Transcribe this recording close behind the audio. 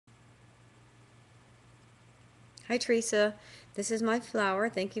Hi Teresa, this is my flower.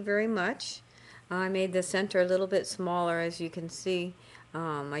 Thank you very much. I made the center a little bit smaller, as you can see.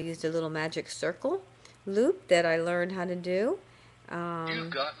 I used a little magic circle loop that I learned how to do. You've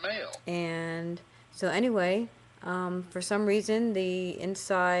got mail. And so anyway, for some reason the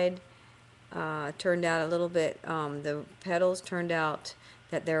inside turned out a little bit, the petals turned out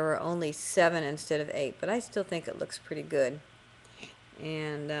that there were only 7 instead of 8, but I still think it looks pretty good.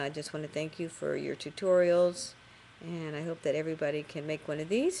 And I just want to thank you for your tutorials, and I hope that everybody can make one of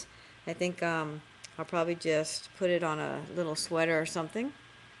these. I think I'll probably just put it on a little sweater or something,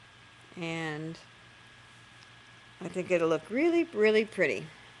 and I think it'll look really, really pretty.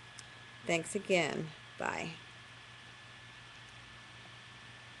 Thanks again. Bye.